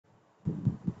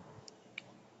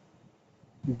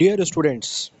Dear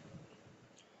students,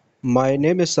 my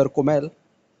name is Sir Kumel,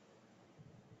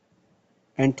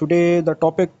 and today the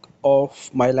topic of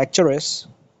my lecture is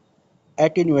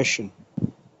attenuation,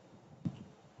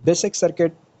 basic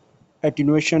circuit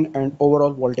attenuation and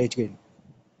overall voltage gain.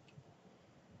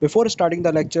 Before starting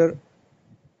the lecture,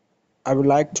 I would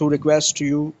like to request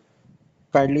you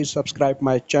kindly subscribe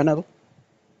my channel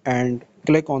and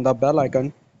click on the bell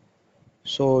icon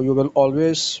so you will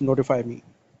always notify me.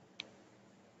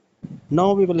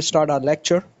 Now we will start our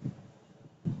lecture.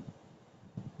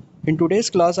 In today's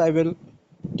class, I will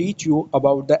teach you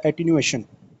about the attenuation.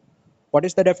 What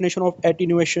is the definition of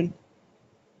attenuation?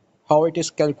 How it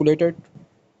is calculated?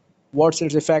 What's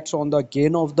its effects on the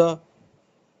gain of the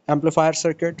amplifier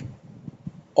circuit?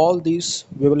 All these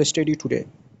we will study today.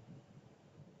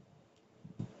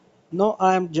 Now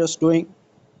I am just doing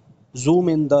zoom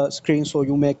in the screen so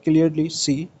you may clearly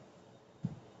see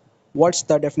what's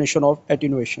the definition of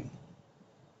attenuation.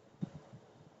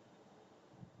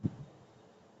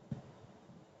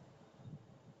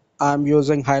 I am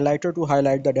using highlighter to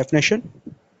highlight the definition.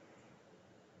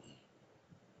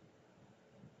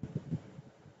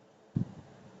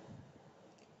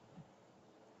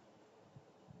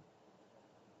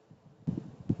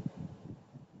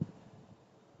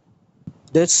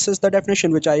 This is the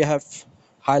definition which I have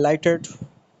highlighted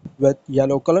with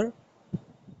yellow color.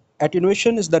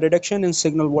 Attenuation is the reduction in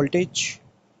signal voltage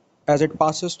as it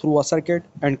passes through a circuit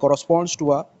and corresponds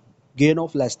to a gain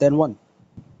of less than 1.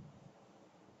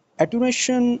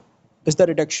 Attenuation is the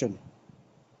reduction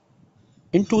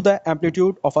into the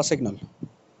amplitude of a signal.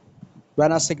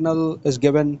 When a signal is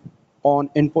given on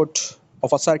input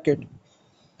of a circuit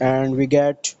and we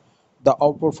get the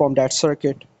output from that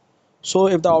circuit, so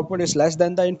if the output is less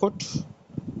than the input,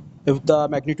 if the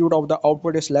magnitude of the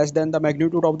output is less than the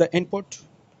magnitude of the input,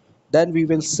 then we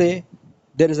will say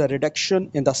there is a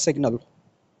reduction in the signal,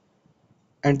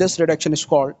 and this reduction is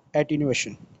called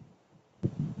attenuation.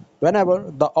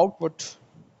 Whenever the output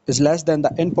is less than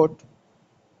the input,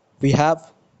 we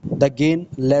have the gain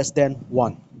less than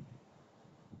 1.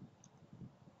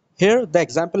 Here the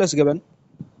example is given.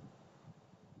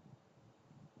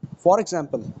 For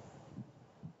example,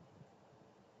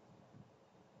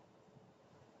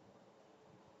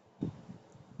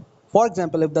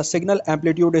 if the signal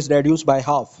amplitude is reduced by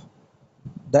half,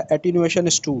 the attenuation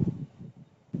is 2.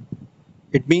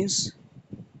 It means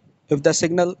if the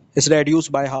signal is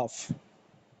reduced by half,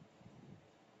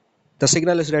 the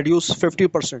signal is reduced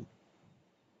 50%,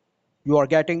 you are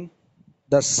getting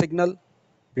the signal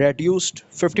reduced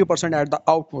 50% at the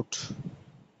output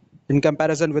in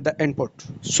comparison with the input.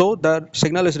 So the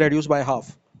signal is reduced by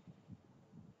half.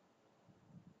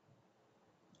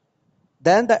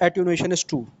 Then the attenuation is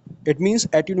 2. It means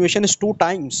attenuation is 2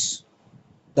 times.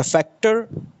 The factor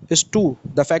is 2.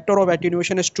 The factor of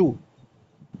attenuation is 2.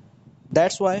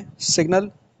 That's why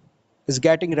signal is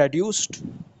getting reduced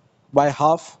by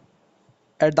half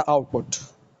at the output.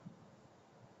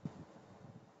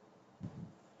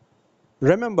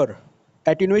 Remember,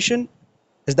 attenuation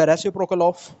is the reciprocal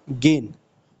of gain,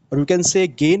 or you can say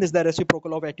gain is the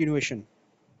reciprocal of attenuation.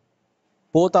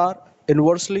 Both are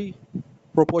inversely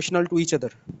proportional to each other.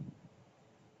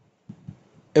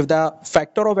 If the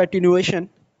factor of attenuation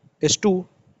is 2,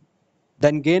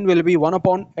 then gain will be 1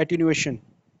 upon attenuation,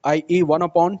 i.e. 1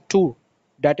 upon 2,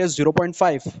 that is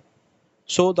 0.5.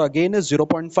 So the gain is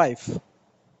 0.5.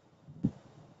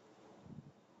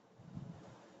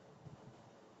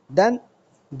 Then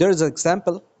there is an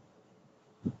example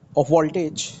of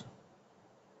voltage.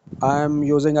 I am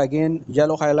using again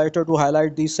yellow highlighter to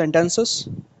highlight these sentences.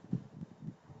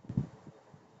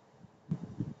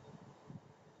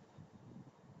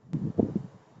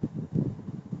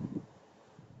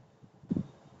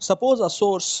 Suppose a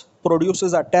source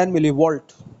produces a 10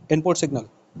 millivolt input signal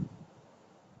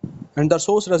and the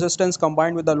source resistance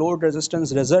combined with the load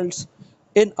resistance results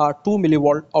in a 2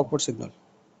 millivolt output signal.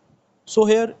 So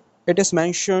here it is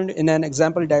mentioned in an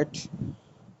example that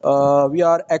we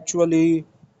are actually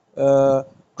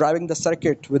driving the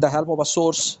circuit with the help of a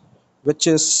source which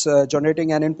is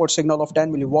generating an input signal of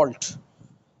 10 millivolt,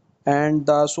 and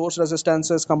the source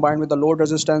resistances combined with the load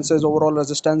resistances, overall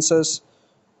resistances,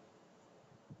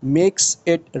 makes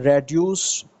it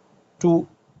reduce to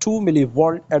 2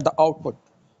 millivolt at the output.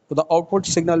 So the output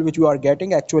signal which you are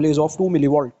getting actually is of 2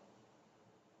 millivolt.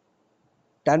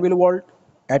 10 millivolt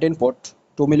at input,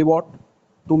 2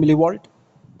 millivolt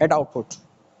at output.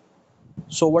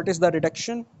 So what is the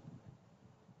reduction?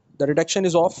 The reduction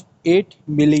is of 8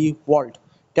 millivolt.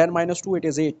 10 minus 2, it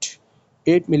is 8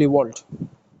 millivolt.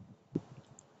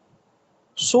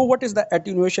 So what is the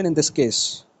attenuation in this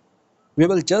case? We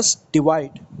will just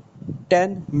divide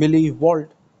 10 millivolt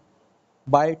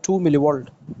by 2 millivolt,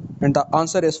 and the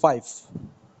answer is 5.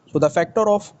 So the factor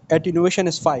of attenuation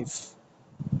is 5.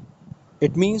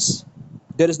 It means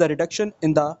there is the reduction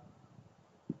in the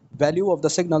value of the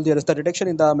signal, there is the reduction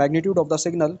in the magnitude of the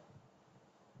signal.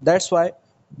 That's why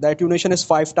the attenuation is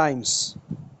 5 times.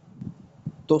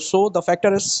 So the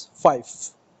factor is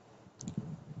 5.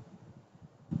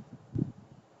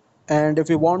 And if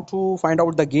we want to find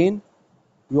out the gain,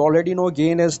 we already know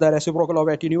gain is the reciprocal of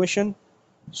attenuation.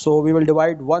 So we will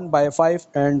divide 1 by 5,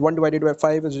 and 1 divided by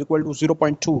 5 is equal to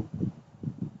 0.2.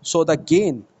 So the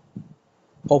gain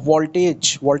of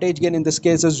voltage gain in this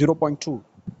case is 0.2.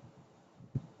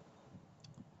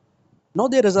 Now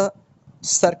there is a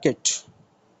circuit,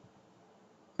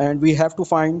 and we have to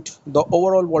find the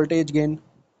overall voltage gain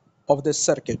of this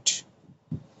circuit.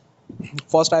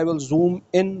 First I will zoom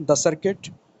in the circuit,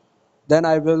 then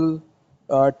I will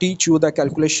teach you the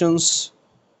calculations,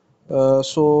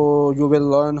 so you will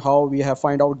learn how we have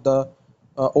find out the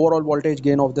overall voltage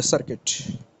gain of the circuit.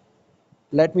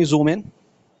 Let me zoom in.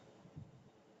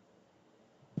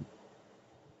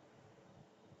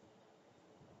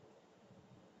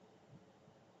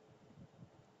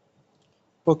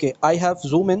 Okay, I have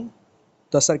zoomed in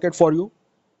the circuit for you.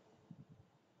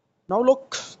 Now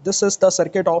look, this is the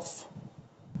circuit of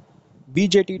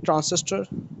BJT transistor,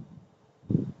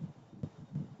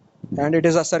 and it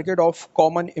is a circuit of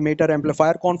common emitter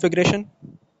amplifier configuration.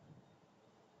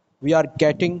 We are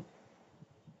getting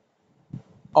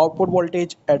output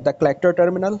voltage at the collector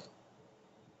terminal.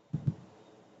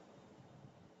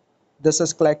 This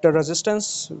is collector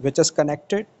resistance which is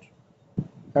connected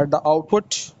at the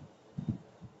output.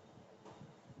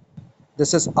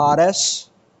 This is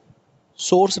RS,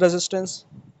 source resistance.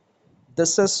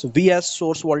 This is VS,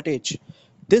 source voltage.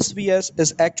 This VS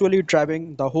is actually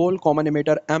driving the whole common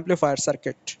emitter amplifier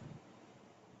circuit.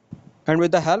 And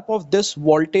with the help of this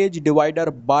voltage divider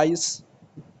bias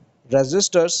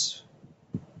resistors,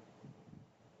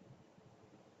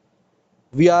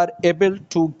 we are able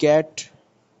to get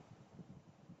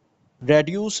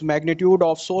reduced magnitude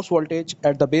of source voltage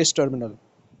at the base terminal.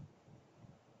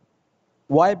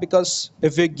 Why? Because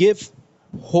if we give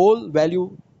whole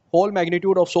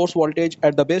magnitude of source voltage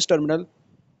at the base terminal,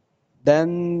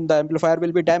 then the amplifier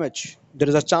will be damaged. There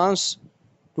is a chance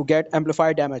to get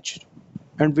amplifier damaged,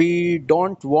 and we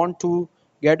don't want to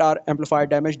get our amplifier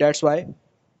damaged. That's why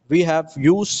we have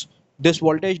used this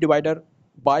voltage divider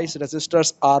bias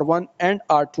resistors R1 and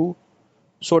R2,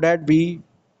 so that we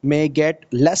may get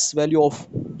less value of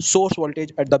source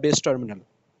voltage at the base terminal.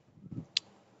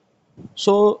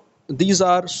 So these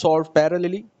are solved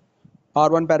parallelly,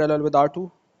 R1 parallel with R2.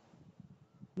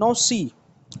 Now see,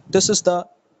 this is the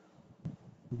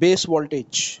base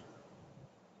voltage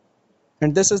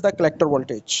and this is the collector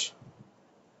voltage.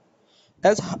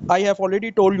 As I have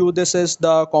already told you, this is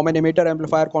the common emitter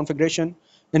amplifier configuration.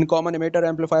 In common emitter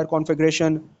amplifier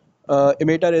configuration,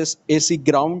 emitter is AC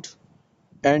ground,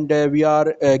 and we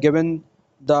are given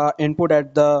the input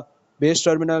at the base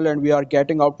terminal and we are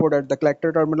getting output at the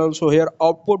collector terminal. So here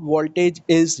output voltage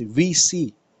is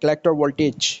VC, collector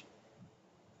voltage,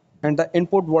 and the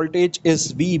input voltage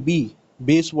is VB,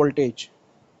 base voltage.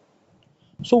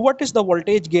 So what is the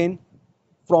voltage gain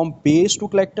from base to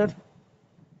collector?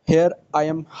 Here I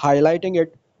am highlighting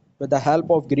it with the help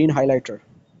of green highlighter.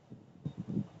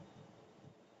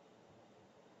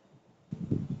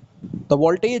 The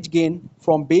voltage gain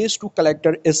from base to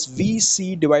collector is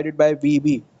VC divided by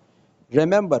VB.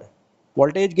 Remember,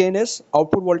 voltage gain is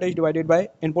output voltage divided by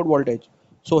input voltage.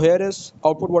 So here is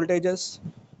output voltage is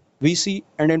VC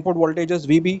and input voltage is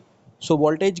VB. So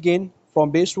voltage gain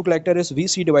from base to collector is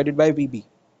VC divided by VB.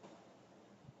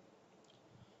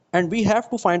 And we have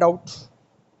to find out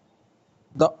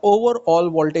the overall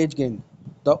voltage gain.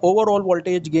 The overall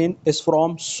voltage gain is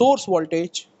from source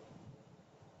voltage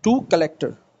to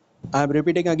collector. I am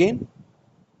repeating again.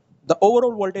 The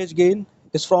overall voltage gain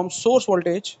is from source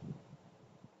voltage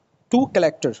to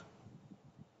collector.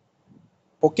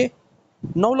 Okay.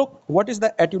 Now look, what is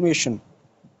the attenuation?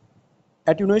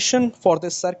 Attenuation for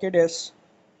this circuit is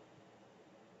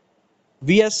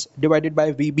Vs divided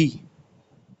by Vb.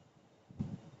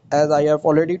 As I have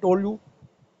already told you,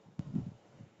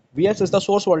 Vs is the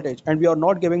source voltage and we are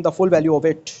not giving the full value of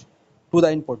it to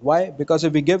the input. Why? Because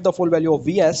if we give the full value of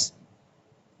Vs,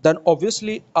 then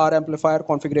obviously our amplifier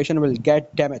configuration will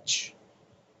get damaged.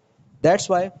 That's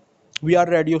why we are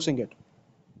reducing it.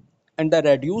 And the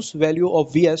reduced value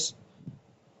of Vs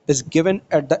is given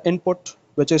at the input,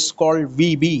 which is called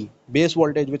VB, base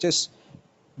voltage, which is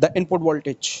the input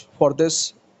voltage for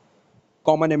this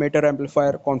common emitter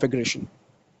amplifier configuration.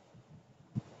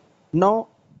 Now,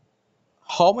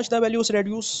 how much the value is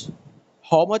reduced,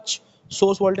 how much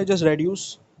source voltage is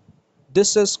reduced,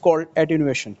 this is called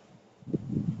attenuation.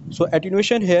 So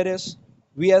attenuation here is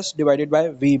Vs divided by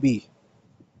Vb.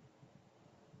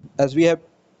 As we have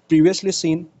previously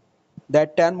seen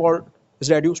that 10 volt is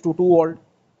reduced to 2 volt,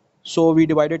 so we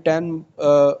divided 10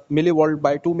 millivolt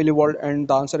by 2 millivolt and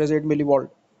the answer is 8 millivolt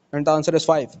and the answer is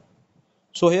 5.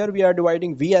 So here we are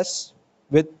dividing Vs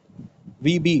with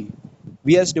Vb,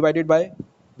 Vs divided by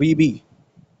Vb.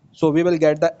 So we will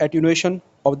get the attenuation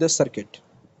of this circuit.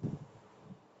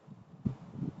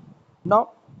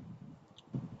 Now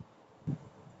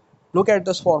look at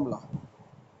this formula.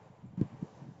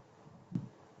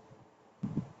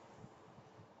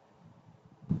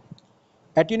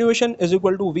 Attenuation is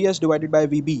equal to Vs divided by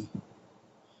Vb.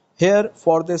 Here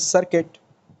for this circuit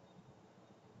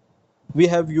we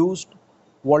have used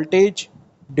voltage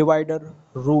divider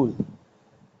rule.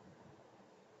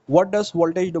 What does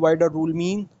voltage divider rule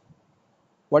mean?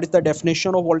 What is the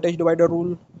definition of voltage divider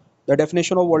rule? The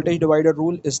definition of voltage divider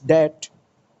rule is that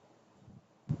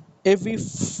if we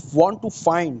want to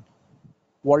find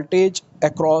voltage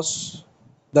across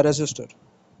the resistor,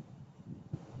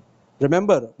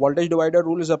 remember voltage divider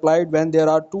rule is applied when there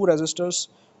are two resistors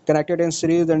connected in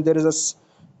series and there is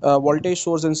a voltage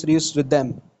source in series with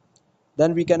them,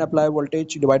 then we can apply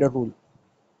voltage divider rule.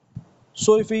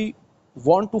 So if we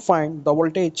want to find the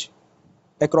voltage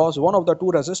across one of the two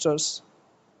resistors,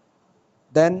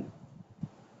 then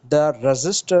the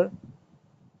resistor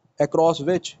across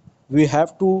which we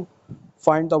have to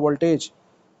find the voltage,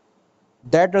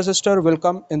 that resistor will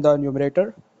come in the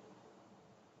numerator.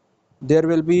 There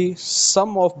will be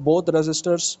sum of both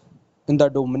resistors in the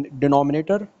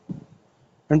denominator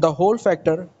and the whole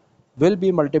factor will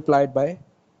be multiplied by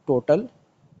total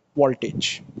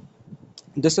voltage.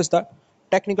 This is the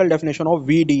technical definition of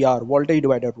VDR, voltage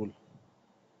divider rule.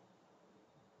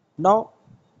 Now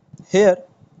here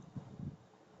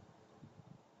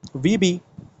VB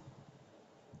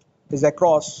is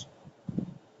across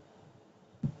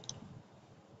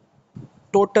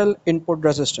total input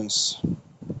resistance.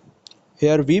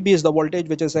 Here VB is the voltage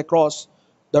which is across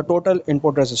the total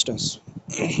input resistance.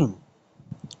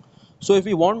 So if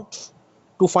we want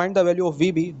to find the value of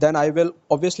VB, then I will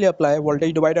obviously apply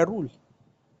voltage divider rule.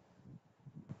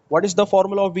 What is the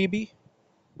formula of VB?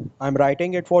 I am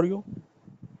writing it for you.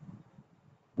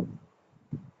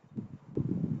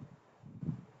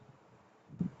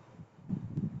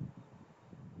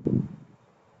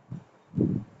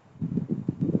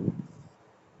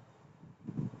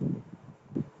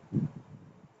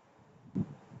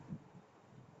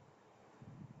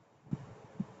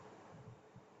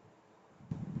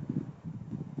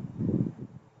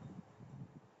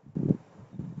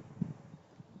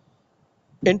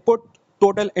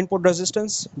 Total input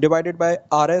resistance divided by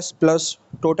Rs plus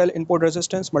total input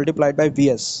resistance multiplied by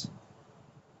Vs.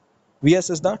 Vs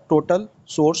is the total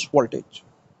source voltage.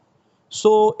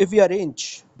 So if we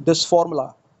arrange this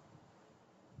formula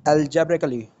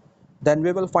algebraically, then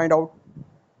we will find out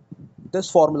this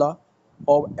formula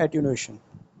of attenuation.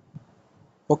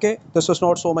 Okay, this is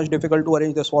not so much difficult to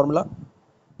arrange this formula.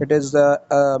 It is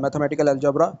mathematical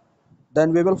algebra.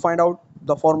 Then we will find out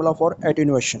the formula for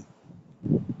attenuation.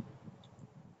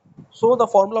 So the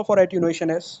formula for attenuation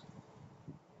is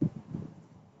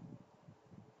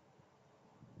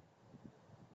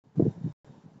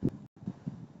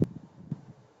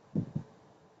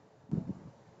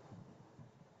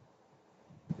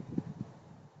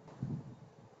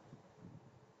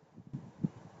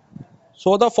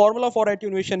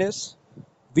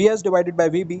Vs divided by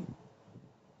Vb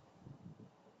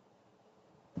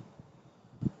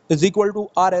is equal to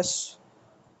Rs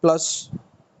plus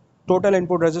total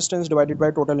input resistance divided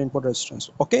by total input resistance.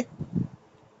 Okay.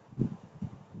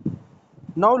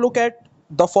 Now look at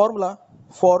the formula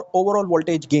for overall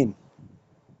voltage gain.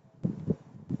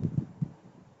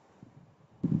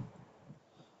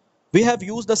 We have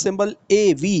used the symbol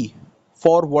AV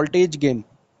for voltage gain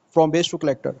from base to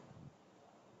collector.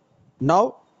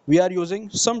 Now we are using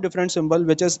some different symbol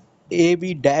which is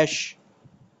AV dash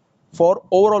for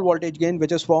overall voltage gain,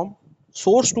 which is from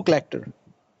source to collector.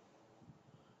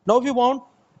 Now if we want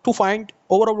to find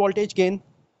overall voltage gain,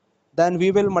 then we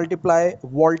will multiply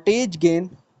voltage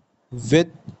gain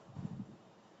with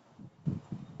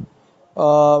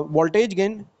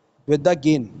the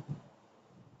gain.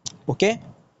 Okay,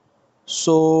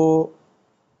 so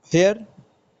here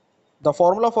the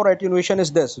formula for attenuation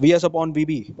is this: Vs upon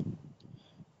Vb.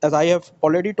 As I have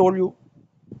already told you,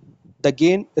 the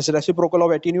gain is reciprocal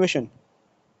of attenuation.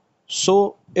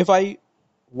 So if I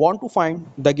want to find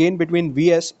the gain between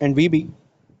Vs and Vb,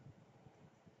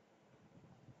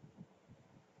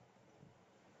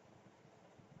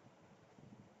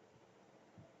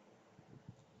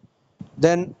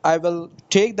 then I will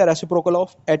take the reciprocal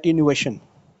of attenuation.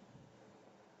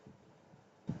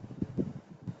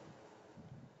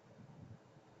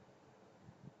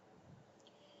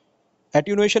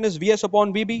 Attenuation is Vs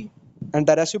upon Vb, and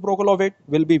the reciprocal of it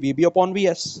will be Vb upon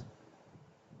Vs.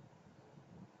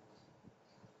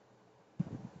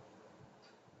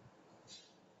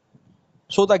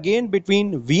 So the gain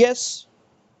between Vs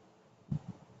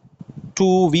to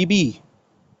Vb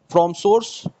from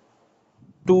source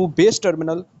to base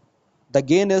terminal, the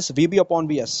gain is Vb upon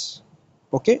Vs.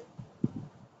 Okay.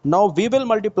 Now we will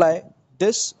multiply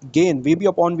this gain Vb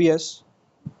upon Vs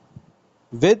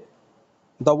with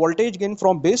the voltage gain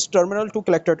from base terminal to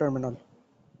collector terminal.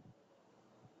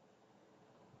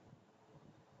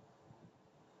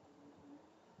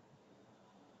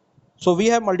 So we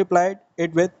have multiplied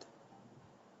it with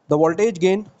the voltage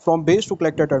gain from base to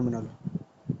collector terminal.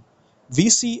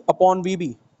 Vc upon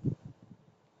Vb.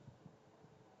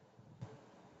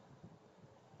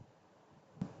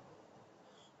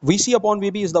 Vc upon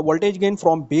Vb is the voltage gain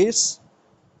from base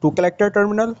to collector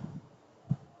terminal,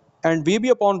 and Vb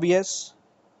upon Vs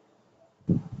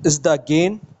is the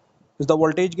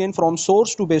voltage gain from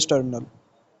source to base terminal.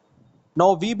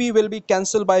 Now Vb will be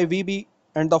cancelled by Vb,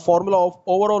 and the formula of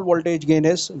overall voltage gain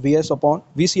is Vc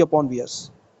upon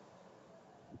Vs.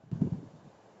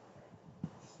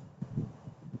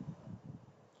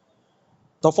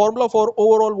 The formula for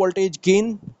overall voltage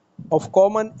gain of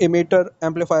common emitter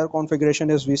amplifier configuration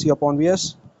is Vc upon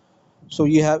Vs. So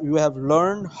you have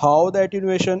learned how the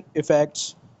attenuation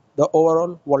affects the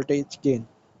overall voltage gain.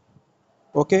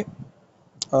 Okay,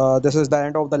 this is the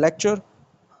end of the lecture.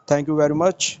 Thank you very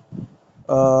much.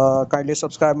 Kindly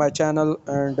subscribe my channel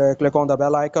and click on the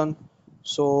bell icon,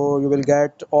 so you will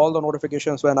get all the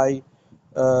notifications when I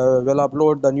will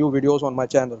upload the new videos on my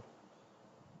channel.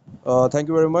 Thank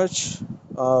you very much.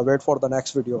 Wait for the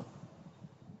next video.